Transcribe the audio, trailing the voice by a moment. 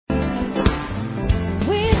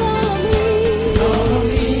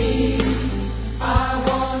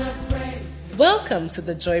Welcome to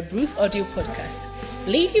the Joy Bruce audio podcast.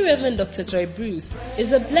 Lady Reverend Dr. Joy Bruce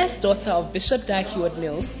is a blessed daughter of Bishop Dag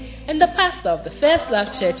Heward-Mills and the pastor of the First Love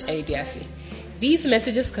Church, Adiasi. These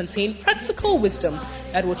messages contain practical wisdom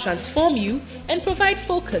that will transform you and provide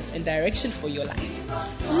focus and direction for your life.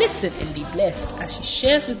 Listen and be blessed as she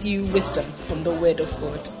shares with you wisdom from the Word of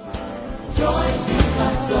God. Joy to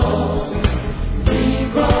my soul.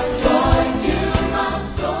 We brought joy to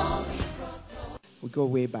my soul. We go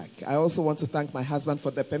way back. I also want to thank my husband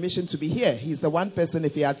for the permission to be here. He's the one person,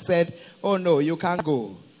 if he had said, oh no, you can't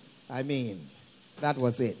go. I mean, that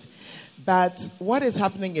was it. But what is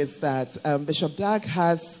happening is that Bishop Dag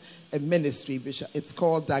has a ministry. It's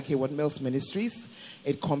called Dag Heward-Mills Ministries.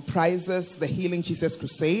 It comprises the Healing Jesus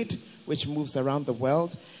Crusade, which moves around the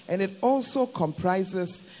world. And it also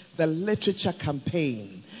comprises the literature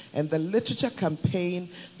campaign. And the literature campaign,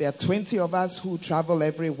 there are 20 of us who travel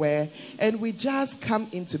everywhere. And we just come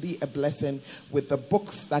in to be a blessing with the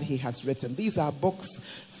books that he has written. These are books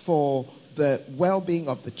for the well-being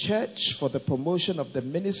of the church, for the promotion of the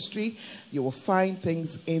ministry. You will find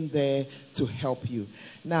things in there to help you.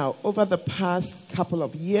 Now, over the past couple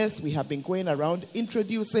of years, we have been going around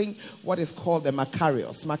introducing what is called the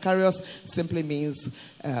Macarius. Macarius simply means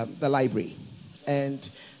the library. And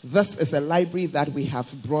this is a library that we have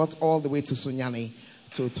brought all the way to Sunyani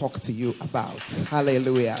to talk to you about.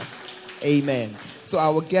 Hallelujah. Amen. So I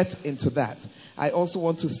will get into that. I also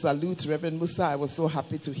want to salute Reverend Musa. I was so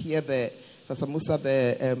happy to hear Pastor Musa,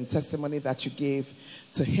 the testimony that you gave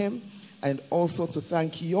to him. And also to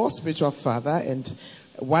thank your spiritual father and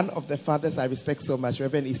one of the fathers I respect so much,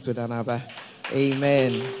 Reverend Istudanaba.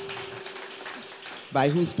 Amen. By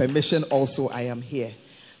whose permission also I am here.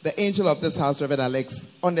 The angel of this house, Reverend Alex,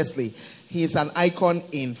 honestly, he is an icon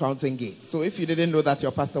in Fountain Gate. So if you didn't know that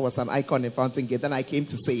your pastor was an icon in Fountain Gate, then I came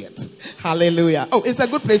to say it. Hallelujah. Oh, it's a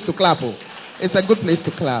good place to clap. Oh. It's a good place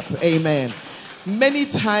to clap. Amen.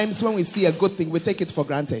 Many times when we see a good thing, we take it for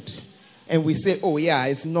granted. And we say, oh yeah,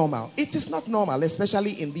 it's normal. It is not normal,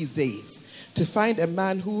 especially in these days. To find a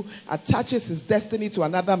man who attaches his destiny to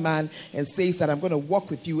another man and says that I'm going to walk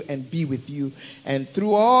with you and be with you. And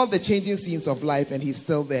through all the changing scenes of life, and he's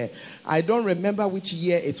still there. I don't remember which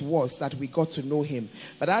year it was that we got to know him.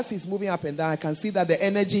 But as he's moving up and down, I can see that the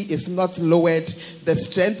energy is not lowered. The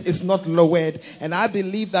strength is not lowered. And I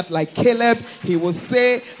believe that like Caleb, he will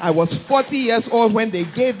say, I was 40 years old when they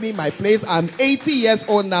gave me my place. I'm 80 years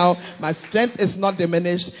old now. My strength is not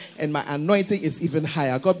diminished. And my anointing is even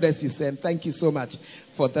higher. God bless you, Sam. Thank you so much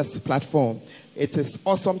for this platform. It is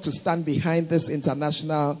awesome to stand behind this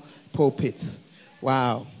international pulpit.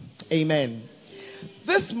 Wow. Amen.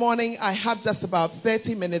 This morning, I have just about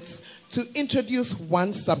 30 minutes to introduce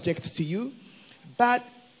one subject to you. But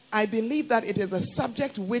I believe that it is a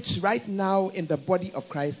subject which right now in the body of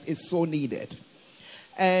Christ is so needed.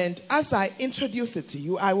 And as I introduce it to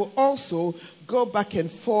you, I will also go back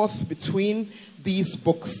and forth between these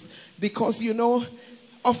books. Because, you know,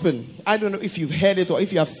 often, I don't know if you've heard it or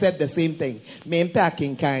if you have said the same thing.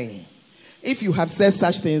 If you have said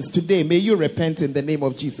such things today, may you repent in the name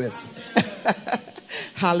of Jesus.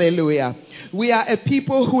 Hallelujah. We are a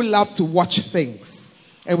people who love to watch things.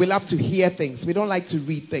 And we love to hear things. We don't like to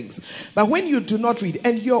read things. But when you do not read,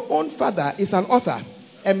 and your own father is an author,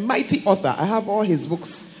 a mighty author. I have all his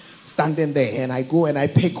books standing there. And I go and I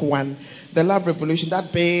pick one. The Love Revolution,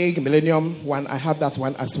 that big Millennium one, I have that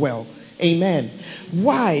one as well. Amen.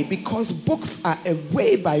 Why? Because books are a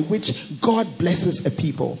way by which God blesses a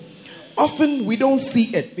people. Often we don't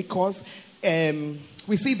see it because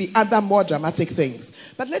we see the other more dramatic things.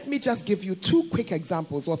 But let me just give you 2 quick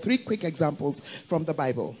examples or 3 quick examples from the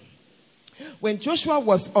Bible. When Joshua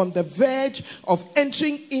was on the verge of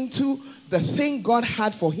entering into the thing God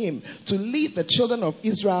had for him to lead the children of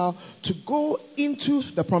Israel to go into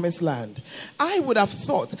the promised land, I would have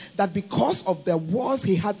thought that because of the wars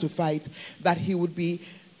he had to fight, that he would be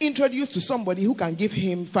introduced to somebody who can give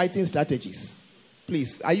him fighting strategies.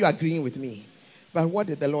 Please, are you agreeing with me? But what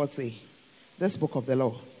did the Lord say? This book of the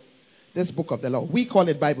law. This book of the law. We call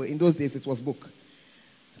it Bible. In those days it was book.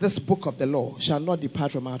 This book of the law shall not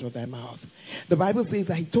depart from out of thy mouth. The Bible says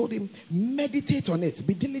that he told him, meditate on it.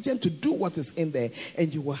 Be diligent to do what is in there.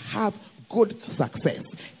 And you will have good success.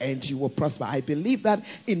 And you will prosper. I believe that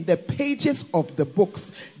in the pages of the books,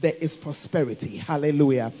 there is prosperity.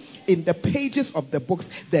 Hallelujah. In the pages of the books,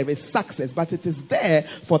 there is success. But it is there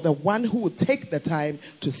for the one who will take the time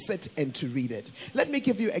to sit and to read it. Let me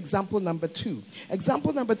give you example number 2.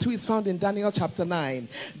 Example number 2 is found in Daniel chapter 9.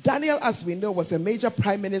 Daniel, as we know, was a major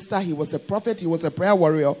prime minister. He was a prophet. He was a prayer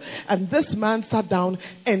warrior. And this man sat down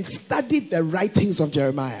and studied the writings of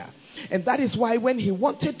Jeremiah. And that is why when he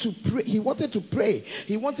wanted to pray, he wanted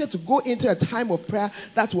to go into a time of prayer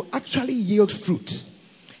that will actually yield fruit.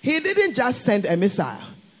 He didn't just send a missile.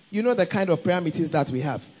 You know the kind of prayer meetings that we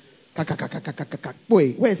have.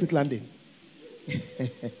 Boy, where is it landing?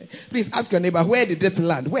 Please ask your neighbor, where did it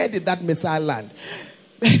land? Where did that missile land?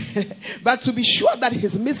 But to be sure that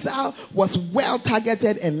his missile was well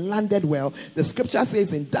targeted and landed well, the scripture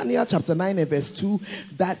says in Daniel chapter 9 and verse 2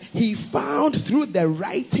 that he found through the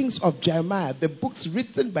writings of Jeremiah, the books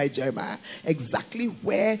written by Jeremiah, exactly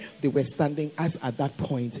where they were standing as at that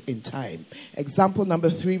point in time. Example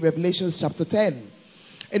number 3, Revelation chapter 10.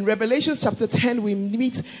 In Revelation chapter 10, we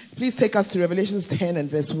meet, please take us to Revelation 10 and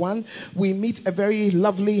verse 1. We meet a very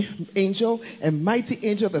lovely angel, a mighty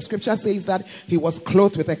angel. The scripture says that he was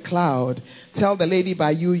clothed with a cloud. Tell the lady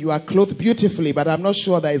by you are clothed beautifully, but I'm not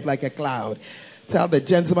sure that it's like a cloud. Tell the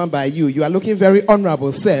gentleman by you are looking very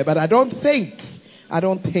honorable, sir, but I don't think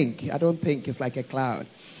it's like a cloud.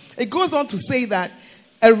 It goes on to say that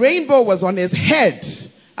a rainbow was on his head.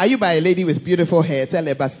 Are you by a lady with beautiful hair? Tell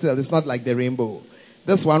her, but still, it's not like the rainbow.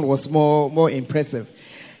 This one was more impressive.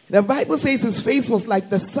 The Bible says his face was like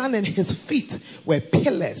the sun and his feet were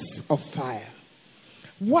pillars of fire.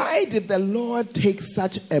 Why did the Lord take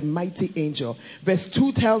such a mighty angel? Verse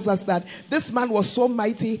 2 tells us that this man was so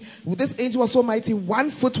mighty, this angel was so mighty, one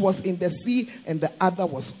foot was in the sea and the other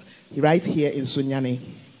was right here in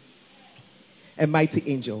Sunyani. A mighty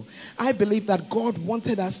angel. I believe that God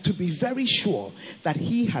wanted us to be very sure that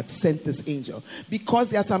he had sent this angel, because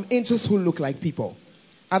there are some angels who look like people.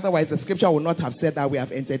 Otherwise, the scripture would not have said that we have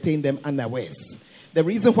entertained them unawares. The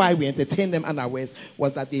reason why we entertained them unawares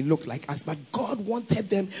was that they looked like us. But God wanted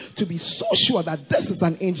them to be so sure that this is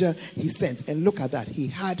an angel he sent. And look at that. He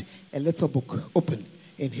had a little book open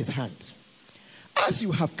in his hand. As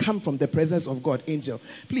you have come from the presence of God, angel,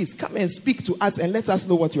 please come and speak to us and let us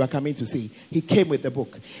know what you are coming to see. He came with the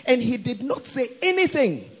book. And he did not say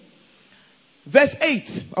anything. Verse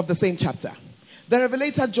 8 of the same chapter. The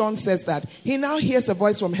Revelator John says that he now hears a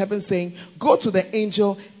voice from heaven saying, go to the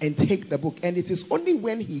angel and take the book. And it is only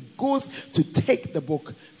when he goes to take the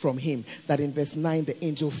book from him that in verse 9 the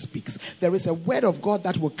angel speaks. There is a word of God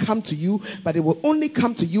that will come to you, but it will only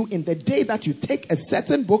come to you in the day that you take a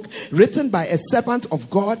certain book written by a servant of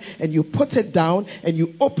God and you put it down and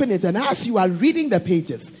you open it. And as you are reading the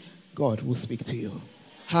pages, God will speak to you.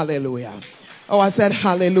 Hallelujah. Oh, I said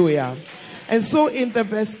hallelujah. And so in the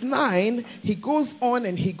verse 9, he goes on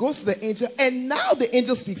and he goes to the angel, and now the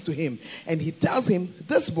angel speaks to him and he tells him,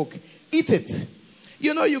 this book, eat it.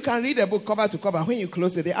 You know, you can read a book cover to cover. When you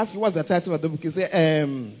close it, they ask you what's the title of the book. You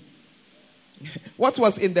say, what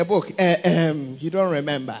was in the book? You don't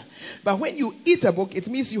remember. But when you eat a book, it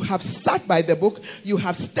means you have sat by the book, you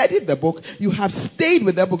have studied the book, you have stayed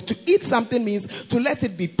with the book. To eat something means to let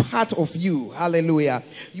it be part of you. Hallelujah.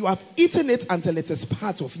 You have eaten it until it is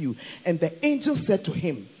part of you. And the angel said to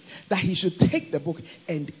him that he should take the book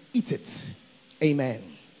and eat it.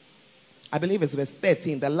 Amen. I believe it's verse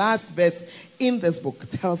 13. The last verse in this book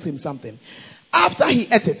tells him something. After he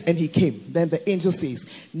ate it and he came, then the angel says,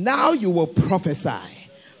 now you will prophesy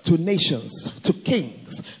to nations, to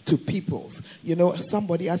kings, to peoples. You know,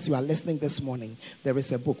 somebody, as you are listening this morning, there is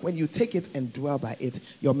a book. When you take it and dwell by it,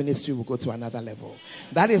 your ministry will go to another level.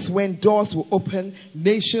 That is when doors will open,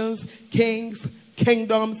 nations, kings,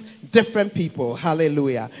 kingdoms, different people.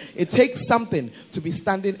 Hallelujah. It takes something to be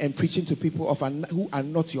standing and preaching to people who are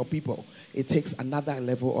not your people. It takes another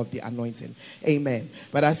level of the anointing. Amen.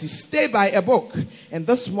 But as you stay by a book, and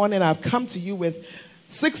this morning I've come to you with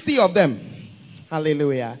 60 of them.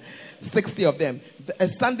 Hallelujah. 60 of them. A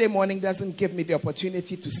Sunday morning doesn't give me the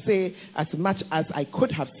opportunity to say as much as I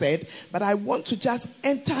could have said, but I want to just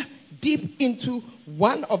enter deep into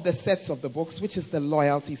one of the sets of the books, which is the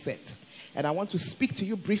loyalty set. And I want to speak to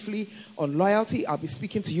you briefly on loyalty. I'll be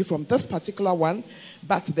speaking to you from this particular one,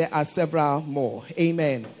 but there are several more.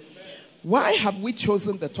 Amen. Why have we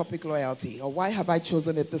chosen the topic loyalty? Or why have I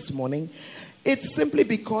chosen it this morning? It's simply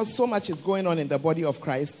because so much is going on in the body of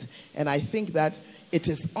Christ. And I think that it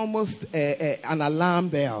is almost an alarm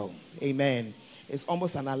bell. Amen. It's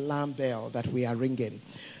almost an alarm bell that we are ringing.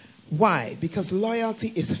 Why? Because loyalty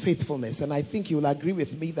is faithfulness. And I think you will agree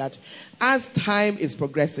with me that as time is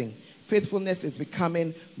progressing, faithfulness is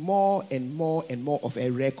becoming more and more and more of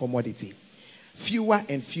a rare commodity. Fewer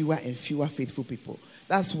and fewer and fewer faithful people.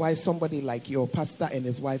 That's why somebody like your pastor and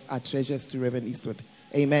his wife are treasures to Reverend Eastwood.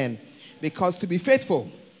 Amen. Because to be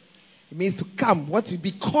faithful, it means to come. What to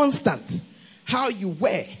be constant. How you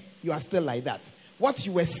were, you are still like that. What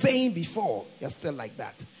you were saying before, you're still like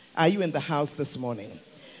that. Are you in the house this morning?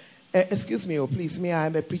 Excuse me, please. Me,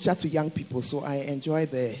 I'm a preacher to young people, so I enjoy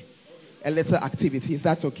the a little activity. Is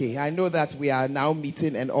that okay? I know that we are now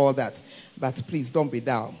meeting and all that, but please don't be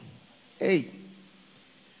down. Hey,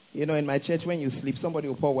 you know, in my church, when you sleep, somebody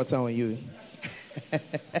will pour water on you.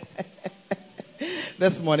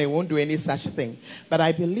 This morning, we won't do any such thing. But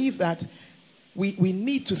I believe that we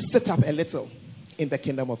need to sit up a little in the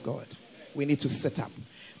kingdom of God. We need to sit up.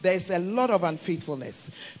 There is a lot of unfaithfulness.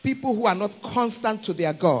 People who are not constant to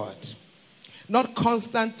their God, not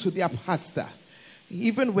constant to their pastor,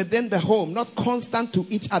 even within the home, not constant to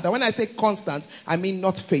each other. When I say constant, I mean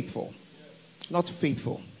not faithful. Not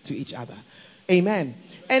faithful to each other. Amen.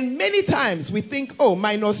 And many times we think, oh,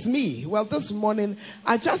 minus me. Well, this morning,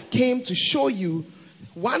 I just came to show you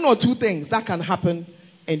one or two things that can happen,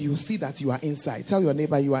 and you see that you are inside. Tell your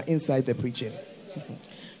neighbor you are inside the preaching.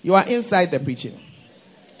 You are inside the preaching.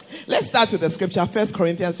 Let's start with the scripture, 1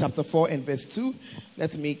 Corinthians chapter 4 and verse 2.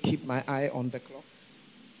 Let me keep my eye on the clock.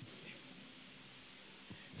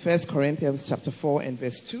 1 Corinthians chapter 4 and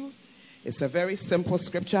verse 2. It's a very simple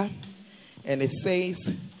scripture. And it says,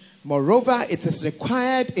 moreover, it is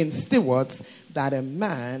required in stewards that a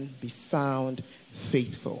man be found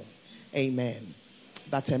faithful. Amen.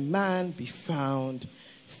 That a man be found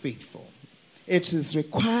faithful. It is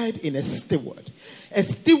required in a steward. A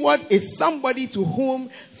steward is somebody to whom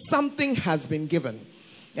something has been given.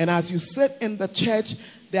 And as you said in the church,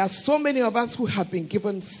 there are so many of us who have been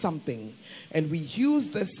given something. And we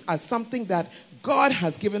use this as something that God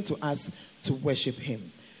has given to us to worship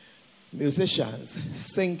Him. Musicians,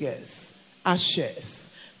 singers, ushers,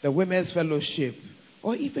 the women's fellowship,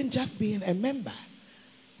 or even just being a member.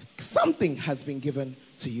 Something has been given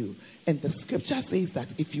to you. And the scripture says that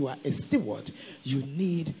if you are a steward, you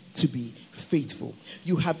need to be faithful.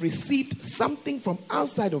 You have received something from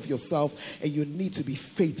outside of yourself, and you need to be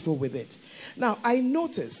faithful with it. Now, I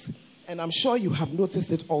notice, and I'm sure you have noticed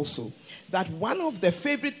it also, that one of the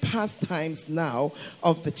favorite pastimes now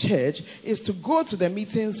of the church is to go to the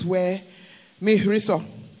meetings where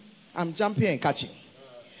I'm jumping and catching.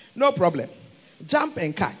 No problem. Jump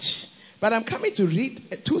and catch. But I'm coming to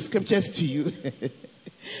read 2 scriptures to you.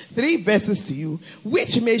 3 verses to you,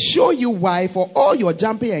 which may show you why for all your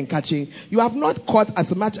jumping and catching, you have not caught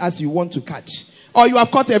as much as you want to catch. Or you have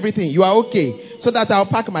caught everything. You are okay. So that I'll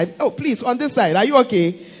pack my... Oh, please, on this side. Are you okay?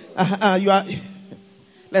 You are...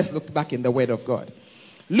 Let's look back in the word of God.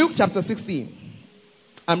 Luke chapter 16.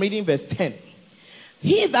 I'm reading verse 10.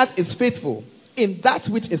 He that is faithful in that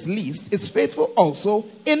which is least is faithful also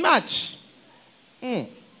in much.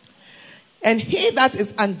 And he that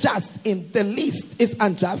is unjust in the least is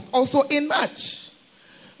unjust also in much.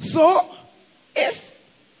 So, if,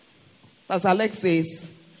 as Alex says,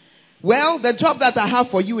 well, the job that I have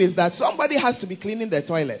for you is that somebody has to be cleaning the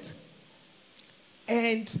toilet.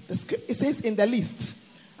 And the script, it says in the least.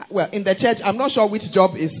 Well, in the church, I'm not sure which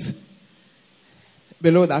job is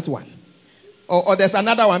below that one. Or there's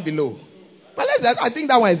another one below. But I think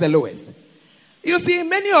that one is the lowest. You see,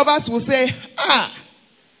 many of us will say,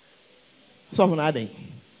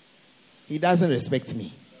 he doesn't respect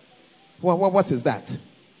me. What is that?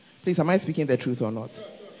 Please, am I speaking the truth or not?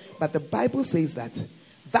 But the Bible says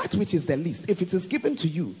that which is the least, if it is given to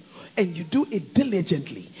you and you do it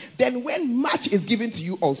diligently, then when much is given to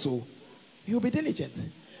you also, you'll be diligent.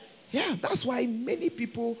 Yeah, that's why many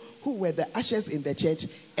people who were the ushers in the church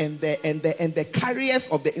and the carriers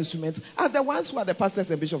of the instruments are the ones who are the pastors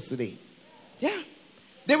and bishops today. Yeah.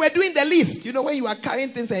 They were doing the least. You know, when you are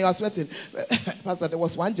carrying things and you are sweating. Pastor, there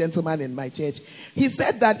was one gentleman in my church. He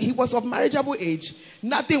said that he was of marriageable age.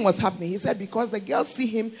 Nothing was happening. He said because the girls see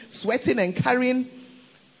him sweating and carrying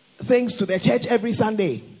things to the church every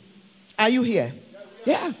Sunday. Are you here?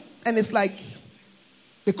 Yeah. And it's like,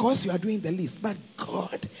 because you are doing the least. But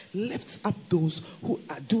God lifts up those who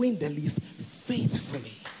are doing the least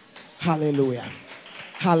faithfully. Hallelujah.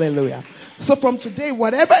 Hallelujah. So from today,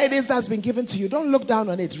 whatever it is that's been given to you, don't look down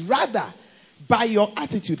on it. Rather, by your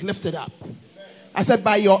attitude, lift it up. I said,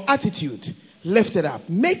 by your attitude, lift it up.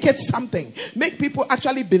 Make it something. Make people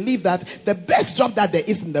actually believe that the best job that there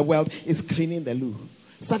is in the world is cleaning the loo.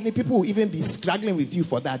 Suddenly people will even be struggling with you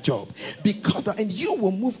for that job. And you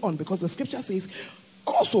will move on because the scripture says,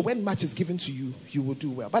 also when much is given to you, you will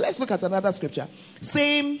do well. But let's look at another scripture.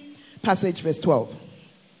 Same passage, verse 12.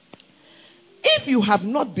 If you have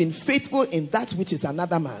not been faithful in that which is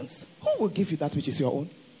another man's, who will give you that which is your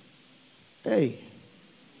own? Hey.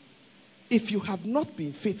 If you have not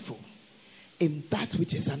been faithful in that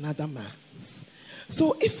which is another man's.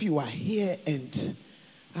 So if you are here and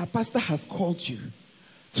our pastor has called you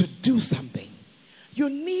to do something, you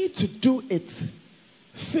need to do it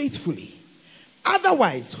faithfully.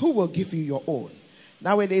 Otherwise, who will give you your own?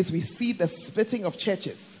 Nowadays, we see the splitting of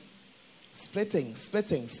churches.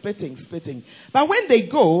 splitting. But when they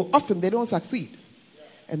go, often they don't succeed.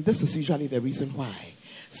 And this is usually the reason why.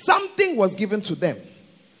 Something was given to them.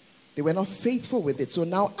 They were not faithful with it. So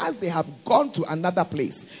now as they have gone to another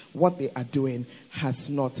place, what they are doing has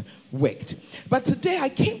not worked. But today I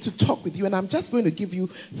came to talk with you, and I'm just going to give you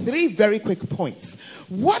 3 very quick points.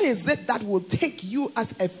 What is it that will take you as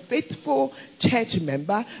a faithful church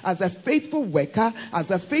member, as a faithful worker, as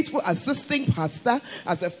a faithful assisting pastor,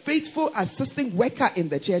 as a faithful assisting worker in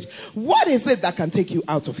the church? What is it that can take you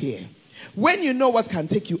out of here? When you know what can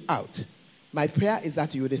take you out, my prayer is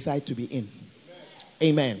that you decide to be in.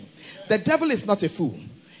 Amen. The devil is not a fool.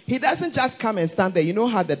 He doesn't just come and stand there. You know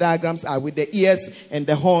how the diagrams are with the ears and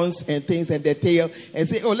the horns and things and the tail and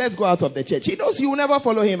say, oh, let's go out of the church. He knows you will never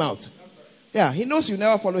follow him out. Yeah, he knows you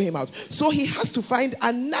never follow him out. So he has to find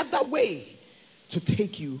another way to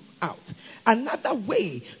take you out. Another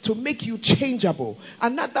way to make you changeable.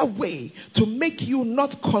 Another way to make you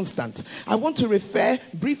not constant. I want to refer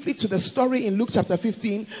briefly to the story in Luke chapter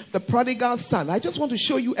 15, the prodigal son. I just want to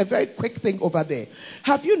show you a very quick thing over there.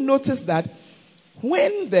 Have you noticed that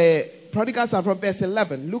when the prodigal son, from verse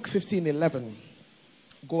 11, Luke 15:11,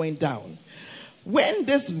 going down, when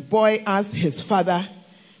this boy asked his father,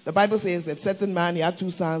 the Bible says that a certain man, he had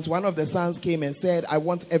 2 sons. One of the sons came and said, I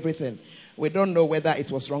want everything. We don't know whether it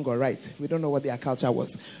was wrong or right. We don't know what their culture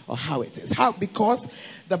was or how it is. How? Because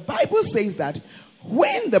the Bible says that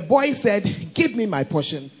when the boy said, give me my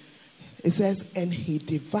portion, it says, and he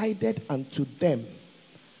divided unto them.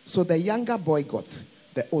 So the younger boy got,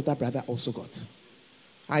 the older brother also got.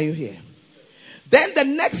 Are you here? Then the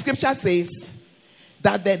next scripture says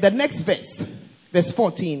that the next verse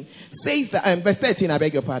 14, says that, verse 13, I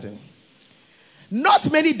beg your pardon.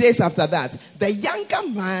 Not many days after that, the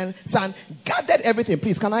younger son gathered everything.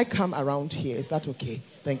 Please, can I come around here? Is that okay?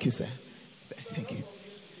 Thank you, sir. Thank you.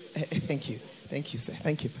 Thank you. Thank you, sir.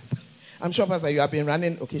 Thank you, Pastor. I'm sure, Pastor, you have been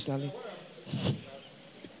running occasionally.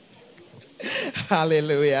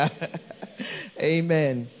 Hallelujah.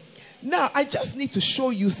 Amen. Now, I just need to show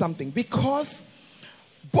you something, because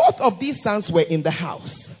both of these sons were in the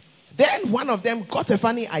house. Then one of them got a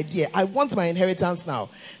funny idea. I want my inheritance now.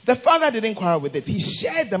 The father didn't quarrel with it. He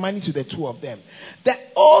shared the money to the 2 of them. The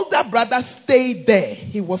older brother stayed there.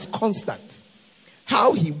 He was constant.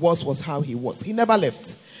 How he was how he was. He never left.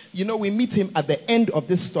 You know, we meet him at the end of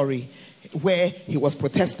this story where he was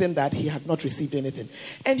protesting that he had not received anything.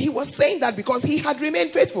 And he was saying that because he had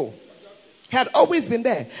remained faithful. He had always been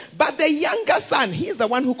there. But the younger son, he is the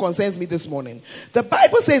one who concerns me this morning. The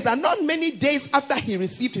Bible says that not many days after he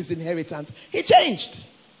received his inheritance, he changed.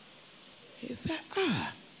 He said,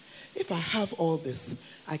 if I have all this,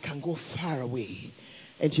 I can go far away.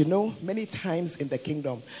 And you know, many times in the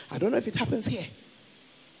kingdom, I don't know if it happens here.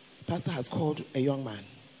 The pastor has called a young man.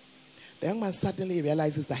 The young man suddenly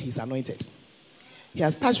realizes that he's anointed. He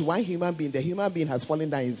has touched one human being. The human being has fallen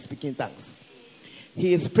down in speaking tongues.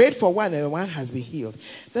 He is prayed for one and one has been healed.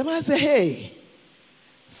 The man said, hey,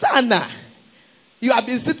 Sana, you have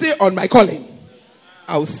been sitting on my calling.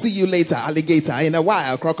 I'll see you later, alligator, in a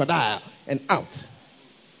while, crocodile, and out.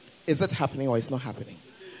 Is it happening or it's not happening?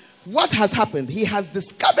 What has happened? He has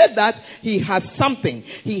discovered that he has something.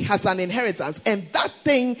 He has an inheritance, and that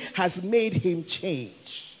thing has made him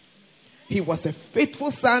change. He was a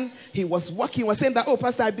faithful son. He was working, was saying that, oh,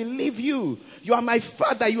 Pastor, I believe you. You are my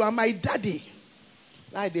father. You are my daddy.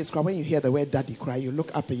 Nowadays, when you hear the word daddy cry, you look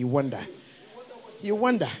up and you wonder. You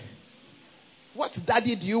wonder. What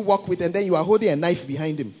daddy do you walk with, and then you are holding a knife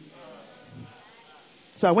behind him?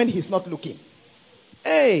 So when he's not looking.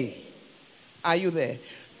 Hey, are you there?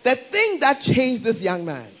 The thing that changed this young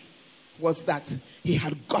man was that he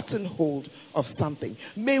had gotten hold of something.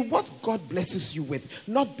 May what God blesses you with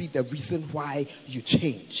not be the reason why you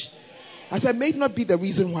change. I said, may it not be the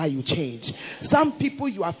reason why you change. Some people,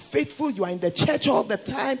 you are faithful, you are in the church all the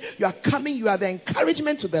time, you are coming, you are the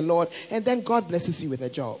encouragement to the Lord, and then God blesses you with a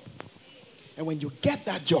job. And when you get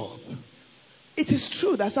that job, it is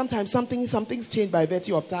true that sometimes something's changed by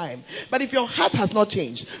virtue of time. But if your heart has not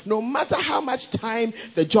changed, no matter how much time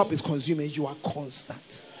the job is consuming, you are constant.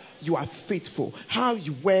 You are faithful. How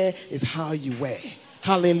you wear is how you wear.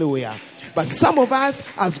 Hallelujah. But some of us,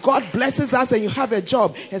 as God blesses us and you have a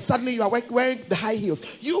job and suddenly you are wearing the high heels.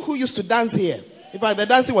 You who used to dance here, in fact the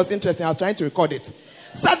dancing was interesting, I was trying to record it.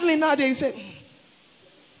 Suddenly nowadays you say,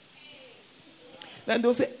 then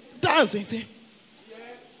they'll say, dance. And you say,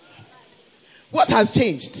 what has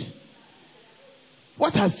changed?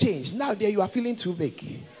 What has changed? Now there you are feeling too big.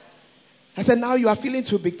 I said, now you are feeling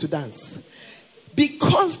too big to dance. Be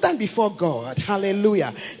constant before God.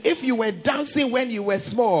 Hallelujah. If you were dancing when you were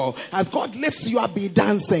small, as God lifts you up, be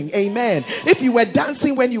dancing. Amen. If you were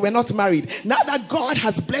dancing when you were not married, now that God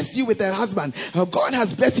has blessed you with a husband, or God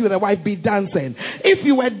has blessed you with a wife, be dancing. If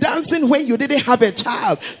you were dancing when you didn't have a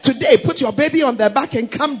child, today put your baby on their back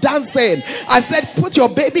and come dancing. I said put your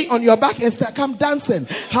baby on your back and come dancing.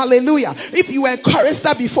 Hallelujah. If you were a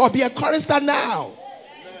chorister before, be a chorister now.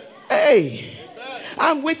 Hey.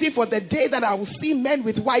 I'm waiting for the day that I will see men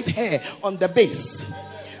with white hair on the bass,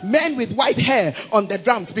 men with white hair on the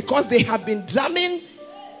drums, because they have been drumming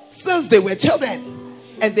since they were children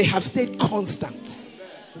and they have stayed constant.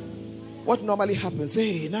 What normally happens,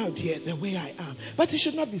 hey, now dear, the way I am. But it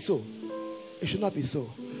should not be so. It should not be so.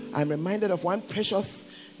 I'm reminded of one precious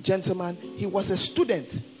gentleman. He was a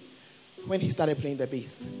student when he started playing the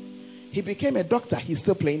bass. He became a doctor. He's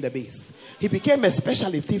still playing the bass. He became a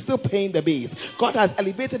specialist. He's still playing the bass. God has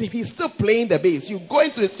elevated him. He's still playing the bass. You go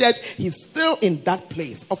into his church, he's still in that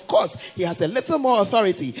place. Of course, he has a little more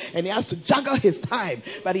authority and he has to juggle his time.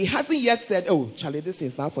 But he hasn't yet said, oh, Charlie, this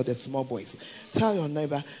is now for the small boys. Tell your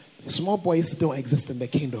neighbor, small boys don't exist in the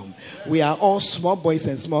kingdom. We are all small boys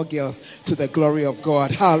and small girls to the glory of God.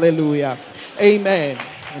 Hallelujah. Amen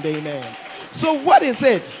and amen. So what is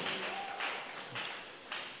it?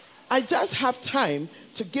 I just have time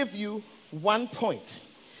to give you one point.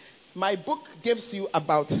 My book gives you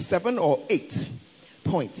about 7 or 8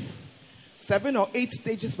 points. 7 or 8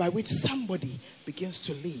 stages by which somebody begins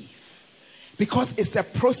to live. Because it's a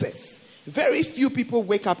process. Very few people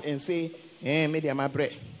wake up and say, maybe I'm a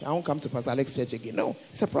bread. I won't come to Pastor Alex's church again. No,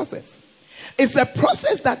 it's a process. It's a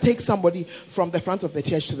process that takes somebody from the front of the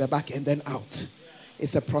church to the back and then out.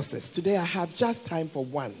 It's a process. Today I have just time for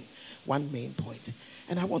one main point.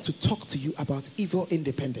 And I want to talk to you about evil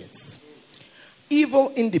independence.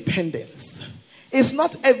 Evil independence. It's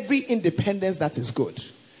not every independence that is good.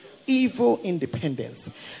 Evil independence.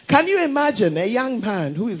 Can you imagine a young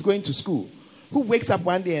man who is going to school, who wakes up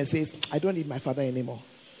one day and says, I don't need my father anymore?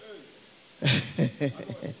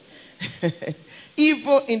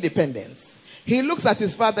 Evil independence. He looks at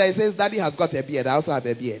his father and says, Daddy has got a beard. I also have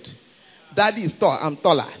a beard. Daddy is tall. I'm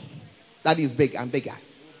taller. Daddy is big. I'm bigger.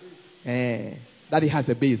 Daddy has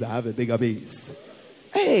a base. I have a bigger base.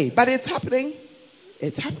 Hey, but it's happening.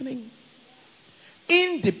 It's happening.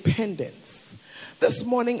 Independence. This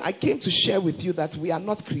morning I came to share with you that we are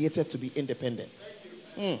not created to be independent.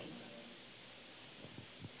 We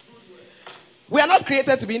are not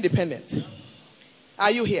created to be independent. Are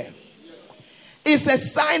you here? It's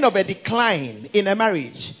a sign of a decline in a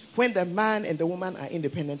marriage when the man and the woman are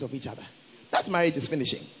independent of each other. That marriage is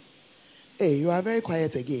finishing. Hey, you are very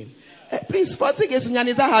quiet again. Please, Sunyani,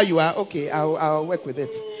 is that how you are? Okay, I'll work with it.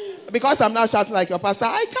 Because I'm now shouting like your pastor,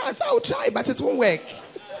 I can't. I'll try, but it won't work.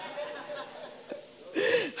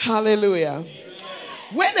 Hallelujah.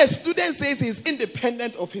 When a student says he's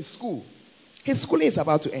independent of his schooling is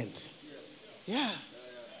about to end. Yeah.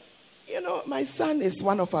 You know, my son is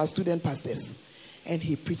one of our student pastors, and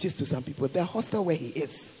he preaches to some people. The hostel where he is,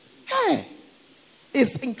 hey,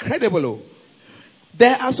 it's incredible. Oh.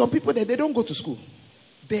 There are some people that they don't go to school.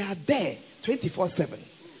 They are there 24/7.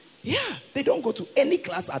 Yeah, they don't go to any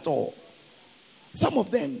class at all. Some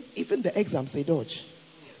of them, even the exams, they dodge.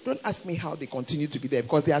 Don't ask me how they continue to be there,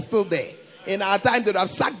 because they are still there. In our time, they would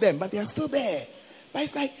have sacked them, but they are still there. But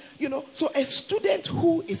it's like, you know, so a student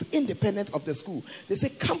who is independent of the school, they say,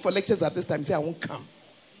 come for lectures at this time. He say, I won't come.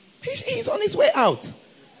 He's on his way out.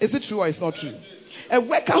 Is it true or it's not true? A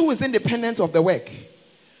worker who is independent of the work,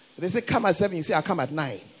 they say, come at 7. You say, I'll come at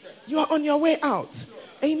 9. You are on your way out.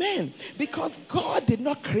 Amen. Because God did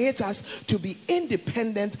not create us to be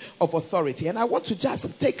independent of authority. And I want to just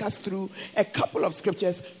take us through a couple of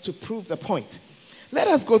scriptures to prove the point. Let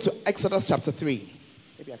us go to Exodus chapter 3.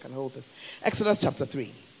 Maybe I can hold this. Exodus chapter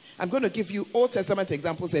 3. I'm going to give you Old Testament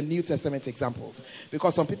examples and New Testament examples.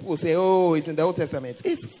 Because some people will say, oh, it's in the Old Testament.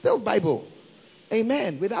 It's still Bible.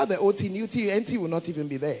 Amen. Without the OT, New T, NT will not even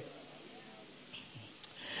be there.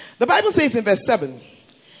 The Bible says in verse 7,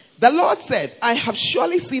 the Lord said, I have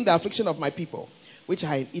surely seen the affliction of my people, which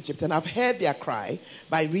are in Egypt, and I've heard their cry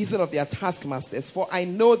by reason of their taskmasters, for I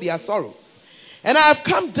know their sorrows. And I have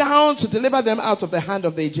come down to deliver them out of the hand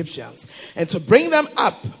of the Egyptians, and to bring them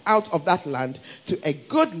up out of that land to a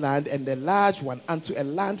good land and a large one, unto a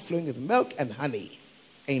land flowing with milk and honey.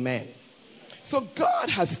 Amen. So God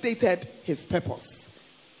has stated his purpose.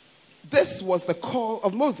 This was the call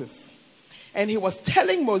of Moses. And he was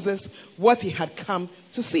telling Moses what he had come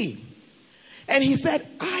to see. And he said,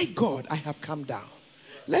 God, I have come down.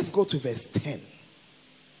 Let's go to verse 10.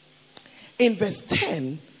 In verse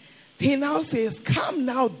 10, He now says, come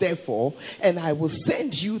now therefore, and I will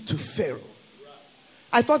send you to Pharaoh.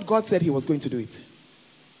 I thought God said he was going to do it.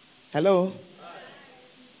 Hello?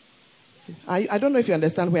 I don't know if you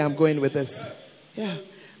understand where I'm going with this. Yeah.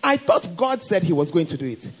 I thought God said he was going to do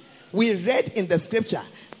it. We read in the scripture,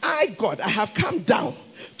 God, I have come down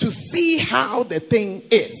to see how the thing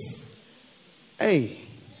is. Hey,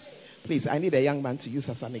 please, I need a young man to use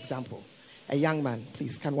as an example. A young man,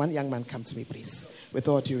 please, can one young man come to me, please? With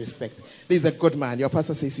all due respect. This is a good man. Your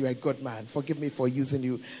pastor says you are a good man. Forgive me for using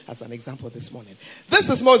you as an example this morning. This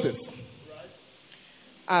is Moses.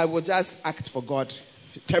 I will just act for God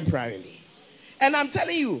temporarily. And I'm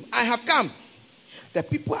telling you, I have come. The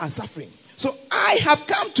people are suffering. So I have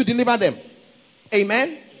come to deliver them.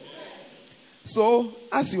 Amen? So,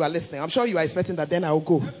 as you are listening, I'm sure you are expecting that then I will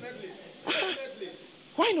go. Definitely.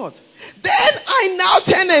 Why not? Then I now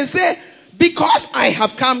turn and say, because I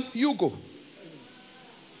have come, you go.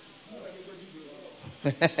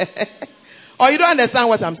 Or you don't understand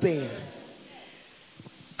what I'm saying?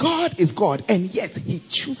 God is God, and yet he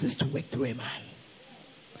chooses to work through a man.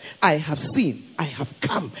 I have seen, I've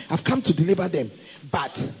come to deliver them,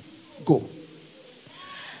 but go.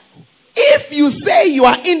 If you say you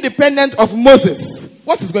are independent of Moses,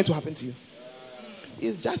 what is going to happen to you?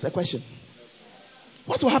 It's just a question.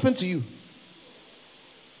 What will happen to you?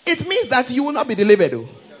 It means that you will not be delivered, though.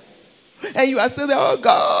 And you are still there, oh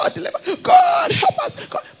God, deliver, God, help us.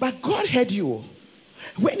 God. But God heard you.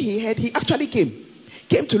 When he heard, he actually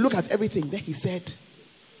came to look at everything. Then he said,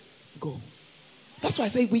 go. That's why I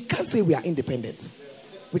say we can't say we are independent.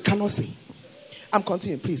 We cannot say. I'm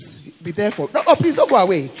continuing. Please be there for. No, please don't go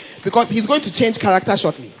away. Because he's going to change character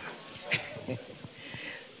shortly.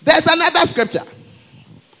 There's another scripture.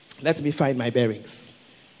 Let me find my bearings.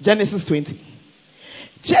 Genesis 20.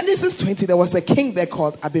 Genesis 20, there was a king there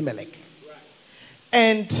called Abimelech.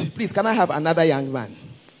 And please, can I have another young man?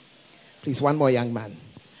 Please, one more young man.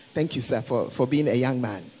 Thank you, sir, for being a young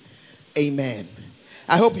man. Amen.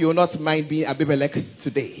 I hope you will not mind being Abimelech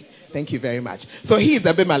today. Thank you very much. So he is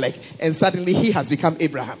Abimelech, and suddenly he has become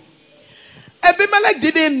Abraham. Abimelech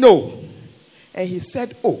didn't know. And he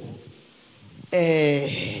said,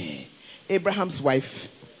 Abraham's wife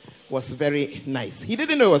was very nice. He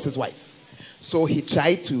didn't know it was his wife. So he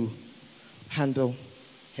tried to handle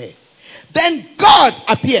her. Then God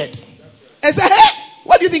appeared and said, hey,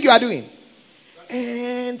 what do you think you are doing?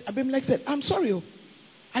 And Abimelech said, I'm sorry.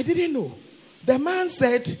 I didn't know. The man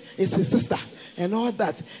said it's his sister and all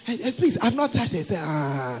that. And please, I've not touched her. He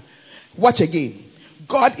said, watch again.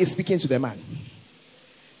 God is speaking to the man.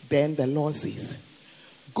 Then the Lord says,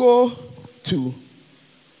 go to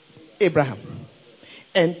Abraham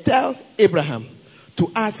and tell Abraham to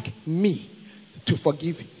ask me to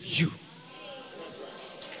forgive you.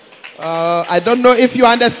 I don't know if you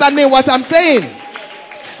understand me what I'm saying.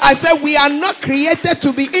 I said we are not created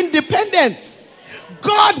to be independent.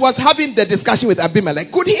 God was having the discussion with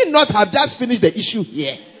Abimelech. Could he not have just finished the issue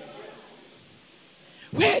here?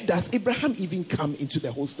 Where does Abraham even come into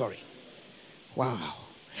the whole story? Wow.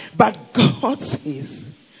 But God says,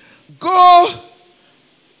 go.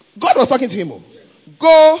 God was talking to him.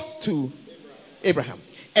 Go to Abraham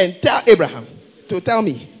and tell Abraham to tell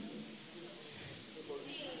me.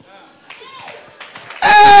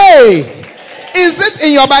 Hey! Is it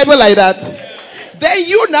in your Bible like that? Then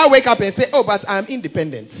you now wake up and say, oh, but I'm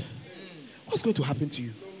independent. What's going to happen to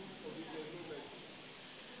you?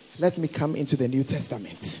 Let me come into the New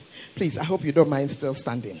Testament. Please, I hope you don't mind still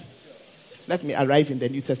standing. Let me arrive in the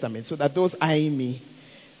New Testament so that those eyeing me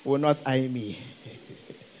will not eye me.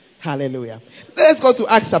 Hallelujah. Let's go to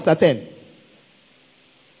Acts chapter 10.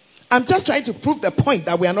 I'm just trying to prove the point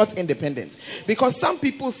that we are not independent. Because some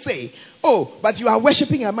people say, oh, but you are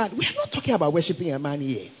worshiping a man. We are not talking about worshiping a man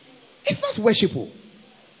here. It's not worshipful.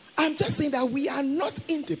 I'm just saying that we are not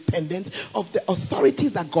independent of the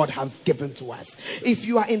authorities that God has given to us. If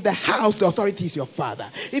you are in the house, the authority is your father.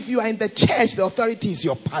 If you are in the church, the authority is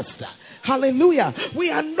your pastor. Hallelujah.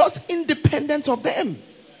 We are not independent of them.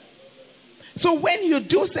 So when you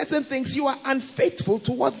do certain things, you are unfaithful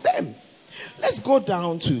towards them. Let's go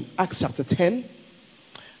down to Acts chapter 10.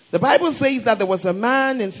 The Bible says that there was a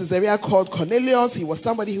man in Caesarea called Cornelius. He was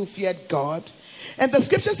somebody who feared God. And the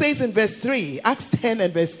scripture says in verse 3, Acts 10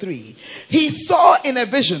 and verse 3, he saw in a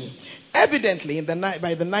vision, evidently in the night,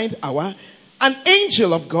 by the ninth hour, an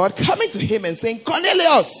angel of God coming to him and saying,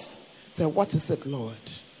 Cornelius! He said, what is it, Lord?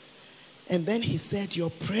 And then he said,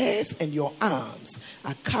 your prayers and your alms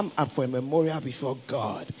are come up for a memorial before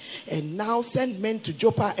God. And now send men to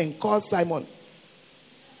Joppa and call Simon,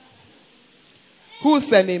 whose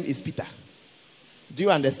surname is Peter. Do you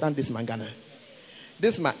understand this, Mangana?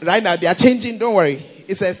 This man, right now, they are changing. Don't worry.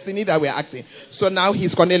 It's a scene that we are acting. So now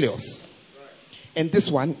he's Cornelius. And this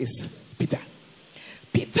one is Peter.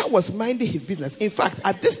 Peter was minding his business. In fact,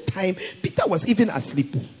 at this time, Peter was even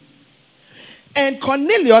asleep. And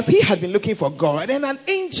Cornelius, he had been looking for God. And an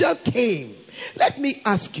angel came. Let me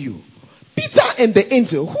ask you, Peter and the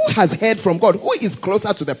angel, who has heard from God? Who is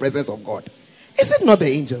closer to the presence of God? Is it not the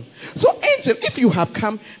angel? So angel, if you have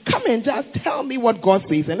come and just tell me what God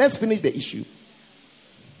says and let's finish the issue.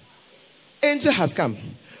 Angel has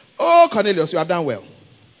come. Oh, Cornelius, you have done well.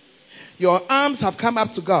 Your arms have come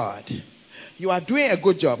up to God. You are doing a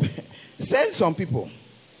good job. Send some people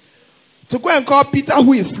to go and call Peter,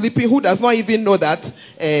 who is sleeping, who does not even know that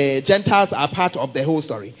Gentiles are part of the whole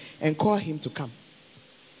story, and call him to come.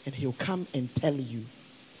 And he'll come and tell you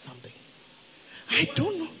something. I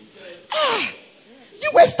don't know.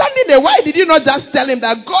 You were standing there. Why did you not just tell him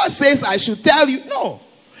that God says I should tell you? No.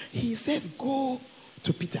 He says go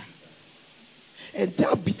to Peter and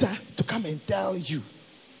tell Peter to come and tell you.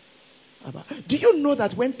 Do you know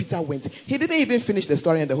that when Peter went, he didn't even finish the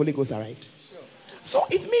story and the Holy Ghost arrived? So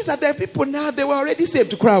it means that there are people now, they were already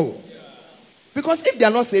saved to crowd. Because if they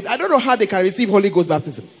are not saved, I don't know how they can receive Holy Ghost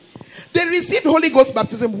baptism. They received Holy Ghost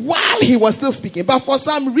baptism while he was still speaking. But for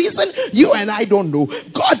some reason, you and I don't know,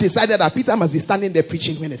 God decided that Peter must be standing there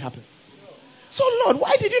preaching when it happens. So Lord,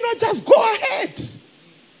 why did you not just go ahead?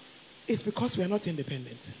 It's because we are not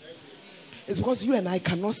independent. It's because you and I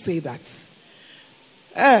cannot say that.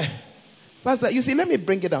 Pastor, you see, let me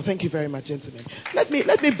bring it down. Thank you very much, gentlemen. Let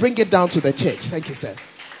me bring it down to the church. Thank you, sir.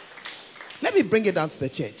 Let me bring it down to the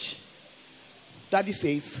church. Daddy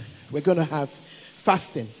says we're going to have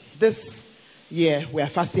fasting. This year, we are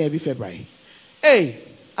fasting every February.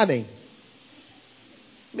 Hey, Ade.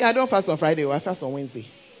 Me, I don't fast on Friday, I fast on Wednesday.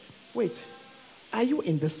 Wait, are you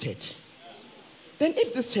in this church? Then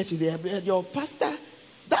if this church is there, your pastor,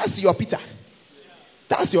 that's your Peter.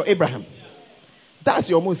 That's your Abraham. That's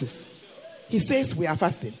your Moses. He says we are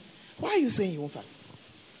fasting. Why are you saying you won't fast?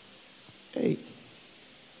 Hey.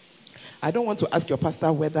 I don't want to ask your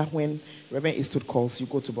pastor whether when Reverend Eastwood calls, you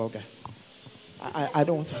go to Bulga. I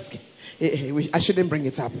don't want to ask him. I shouldn't bring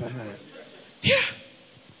it up. Yeah.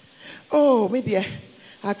 Oh, maybe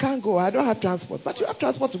I can't go. I don't have transport. But you have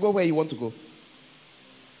transport to go where you want to go.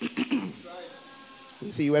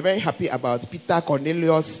 You see, you were very happy about Peter,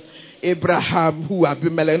 Cornelius, Abraham, who have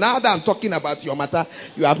been melon. Now that I'm talking about your matter,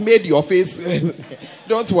 you have made your face.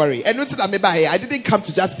 Don't worry. And I didn't come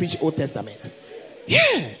to just preach Old Testament.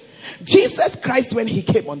 Yeah. Jesus Christ, when he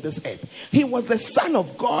came on this earth, he was the Son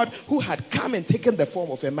of God who had come and taken the form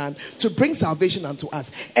of a man to bring salvation unto us.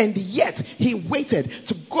 And yet, he waited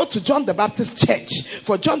to go to John the Baptist church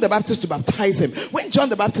for John the Baptist to baptize him. When John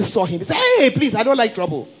the Baptist saw him, he said, hey, please, I don't like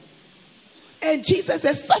trouble. And Jesus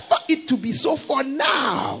said, suffer it to be so for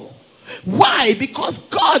now. Why? Because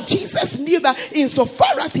God, Jesus knew that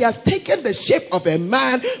insofar as he has taken the shape of a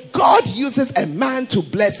man, God uses a man to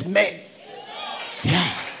bless men.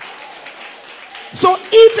 Yeah. So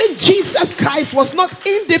even Jesus Christ was not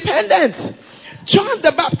independent. John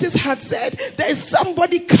the Baptist had said, there is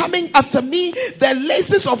somebody coming after me, the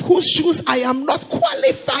laces of whose shoes I am not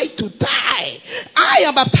qualified to tie. I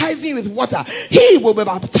am baptizing you with water. He will be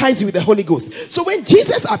baptizing with the Holy Ghost. So when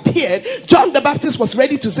Jesus appeared, John the Baptist was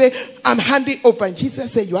ready to say, I'm handing over. And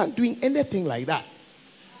Jesus said, you aren't doing anything like that.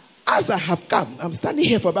 As I have come, I'm standing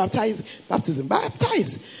here for baptism.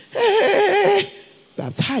 Baptize. Hey.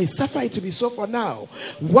 Baptized, suffer it to be so for now.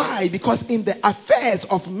 Why? Because in the affairs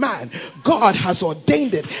of man, God has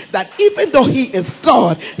ordained it that even though he is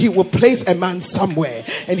God, he will place a man somewhere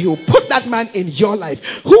and he will put that man in your life.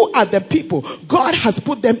 Who are the people? God has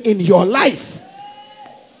put them in your life.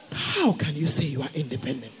 How can you say you are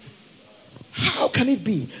independent? How can it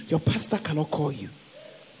be your pastor cannot call you?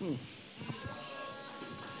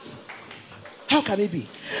 How can it be?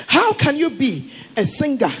 How can you be a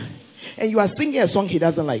singer and you are singing a song he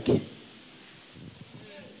doesn't like?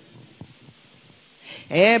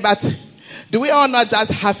 But do we all not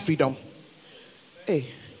just have freedom? Hey.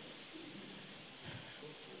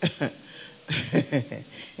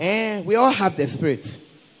 We all have the Spirit.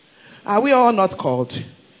 Are we all not called?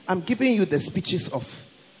 I'm giving you the speeches of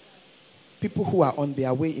people who are on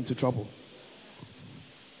their way into trouble.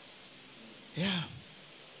 Yeah.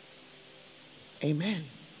 Amen.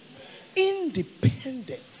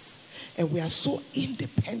 Independence. And we are so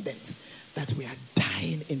independent that we are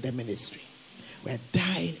dying in the ministry. We are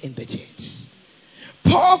dying in the church.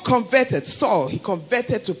 Paul converted Saul. He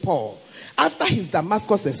converted to Paul. After his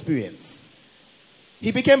Damascus experience,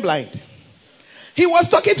 he became blind. He was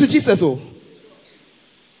talking to Jesus.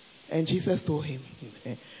 And Jesus told him,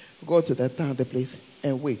 Go to the town, the place,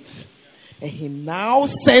 and wait. And he now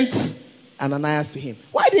sent Ananias to him.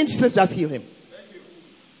 Why didn't Jesus just heal him?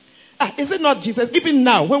 Is it not Jesus? Even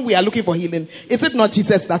now, when we are looking for healing, is it not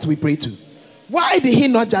Jesus that we pray to? Why did he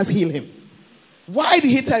not just heal him? Why did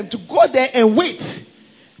he tell him to go there and wait?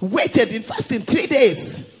 Waited in fasting 3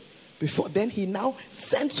 days. Before then, he now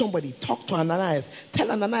sent somebody, talk to Ananias, tell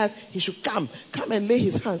Ananias he should come and lay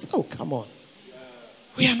his hands. Oh, come on.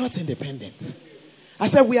 We are not independent. I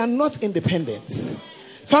said we are not independent.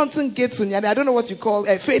 Fountain Gate Sunyani, I don't know what you call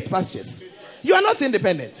faith pastures. You are not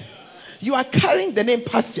independent. You are carrying the name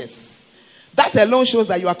pastures. That alone shows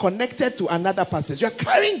that you are connected to another pastor. You are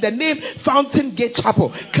carrying the name Fountain Gate Chapel.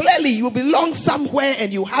 Clearly, you belong somewhere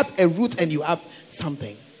and you have a root and you have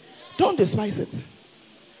something. Don't despise it.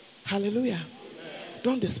 Hallelujah.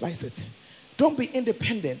 Don't despise it. Don't be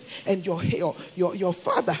independent. And your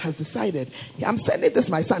father has decided, I'm sending this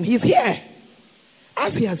my son. He's here.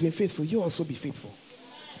 As he has been faithful, you also be faithful.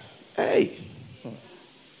 Hey.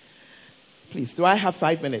 Please, do I have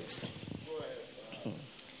 5 minutes?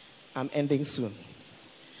 I'm ending soon.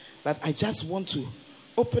 But I just want to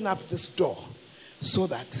open up this door so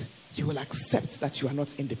that you will accept that you are not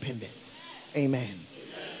independent. Amen.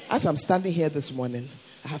 As I'm standing here this morning,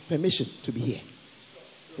 I have permission to be here.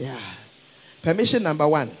 Yeah. Permission number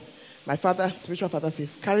 1. My father, spiritual father says,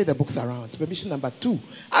 carry the books around. Permission number 2.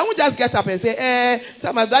 I won't just get up and say,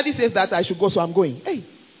 so my daddy says that I should go, so I'm going.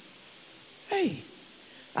 Hey.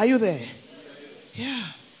 Are you there?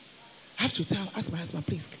 Yeah. I have to ask my husband,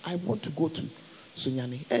 please, I want to go to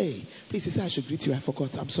Sunyani. Hey, please, he said I should greet you. I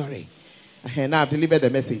forgot. I'm sorry. Now I've delivered the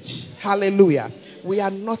message. Hallelujah. We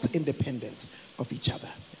are not independent of each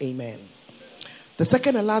other. Amen. The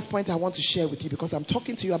second and last point I want to share with you, because I'm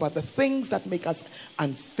talking to you about the things that make us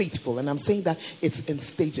unfaithful, and I'm saying that it's in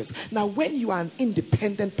stages. Now, when you are an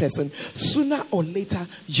independent person, sooner or later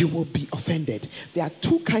you will be offended. There are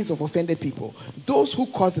 2 kinds of offended people: those who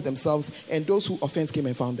caused it themselves and those who offense came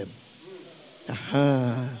and found them.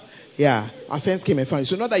 Yeah, offense came and found you.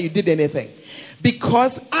 So not that you did anything.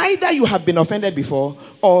 Because either you have been offended before,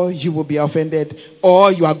 or you will be offended,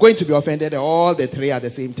 or you are going to be offended, all the 3 at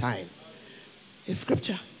the same time. In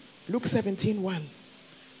scripture, Luke 17:1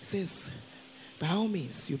 says, by all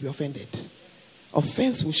means, you'll be offended.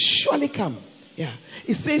 Offense will surely come. Yeah.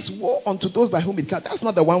 It says, woe unto those by whom it comes. That's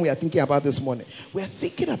not the one we are thinking about this morning. We are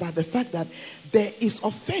thinking about the fact that there is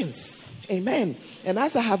offense. Amen. And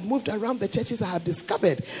as I have moved around the churches, I have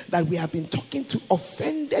discovered that we have been talking to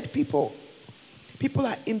offended people. People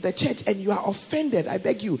are in the church and you are offended. I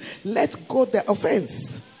beg you, let go the offense.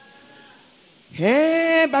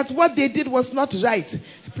 Hey, but what they did was not right.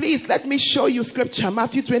 Please let me show you scripture.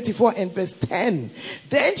 Matthew 24 and verse 10.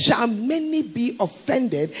 Then shall many be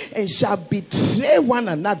offended and shall betray one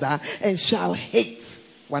another and shall hate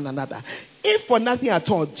one another. If for nothing at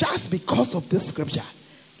all, just because of this scripture,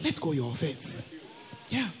 let go your offense.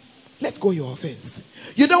 Yeah. Let go your offense.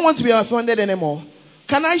 You don't want to be offended anymore.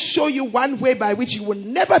 Can I show you one way by which you will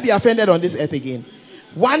never be offended on this earth again?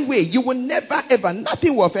 One way. You will never ever,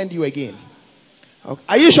 nothing will offend you again. Okay.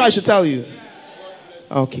 Are you sure I should tell you?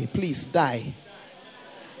 Okay, please die.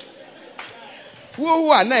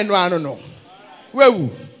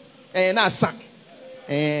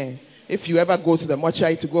 If you ever go to the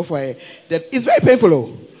mortuary to go for it's very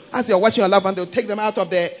painful. As you're watching your loved one, they'll take them out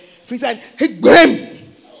of the freezer and hey,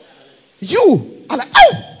 Graham, you are like,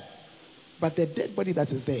 oh! But the dead body that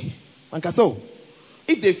is there, so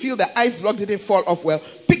if they feel the ice block didn't fall off well,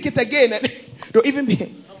 pick it again and don't even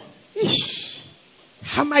be.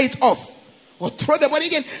 Hammer it off or throw the body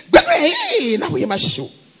again. Hey, now we must show.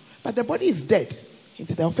 But the body is dead.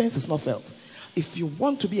 The offense is not felt. If you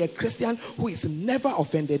want to be a Christian who is never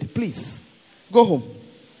offended, please go home.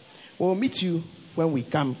 We'll meet you when we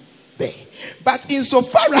come there. But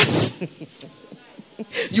insofar as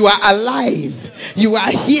you are alive, you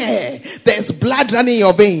are here, there's blood running in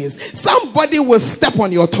your veins, somebody will step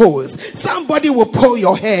on your toes, somebody will pull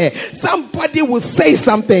your hair, somebody will say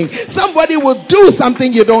something, somebody will do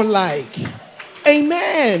something you don't like.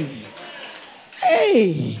 Amen.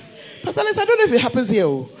 Hey, Pastor Alex, I don't know if it happens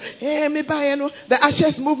here. Hey, maybe the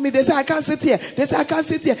ashes move me. They say I can't sit here. They say I can't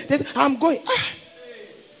sit here. They say, I'm going.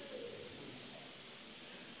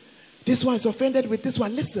 This one is offended with this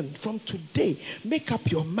one. Listen, from today, make up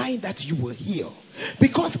your mind that you will heal.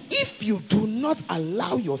 Because if you do not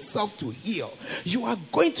allow yourself to heal, you are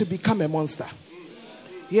going to become a monster.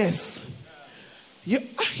 Yes.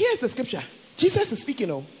 Here's the scripture. Jesus is speaking.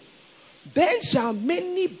 Then shall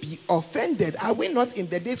many be offended. Are we not in